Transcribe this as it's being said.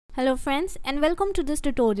Hello friends, and welcome to this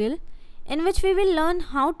tutorial in which we will learn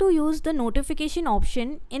how to use the notification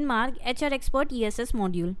option in Marg HRxpert ESS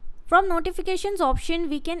module. From notifications option,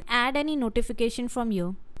 we can add any notification from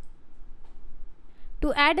here.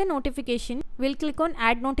 To add a notification, we'll click on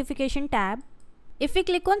Add Notification tab. If we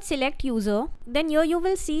click on Select User, then here you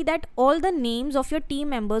will see that all the names of your team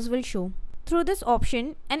members will show. Through this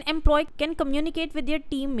option, an employee can communicate with their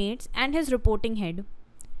teammates and his reporting head.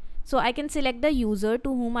 So I can select the user to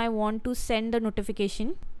whom I want to send the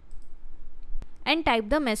notification and type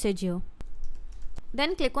the message here.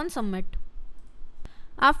 Then click on Submit.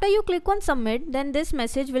 After you click on Submit, then this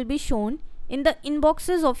message will be shown in the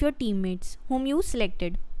inboxes of your teammates whom you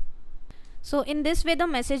selected. So in this way the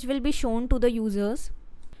message will be shown to the users.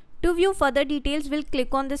 To view further details, we'll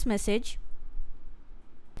click on this message.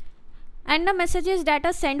 And the messages that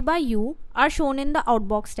are sent by you are shown in the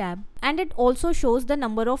Outbox tab, and it also shows the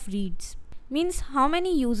number of reads, means how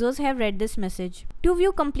many users have read this message. To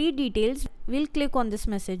view complete details, we'll click on this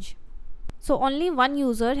message. So only one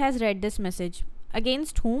user has read this message,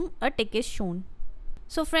 against whom a tick is shown.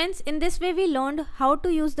 So friends, in this way we learned how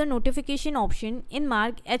to use the notification option in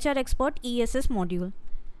Marg HRxpert ESS module.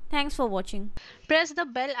 Thanks for watching. Press the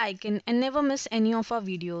bell icon and never miss any of our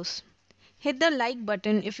videos. Hit the like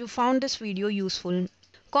button if you found this video useful.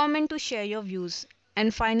 Comment to share your views.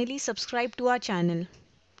 And finally subscribe to our channel.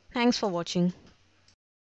 Thanks for watching.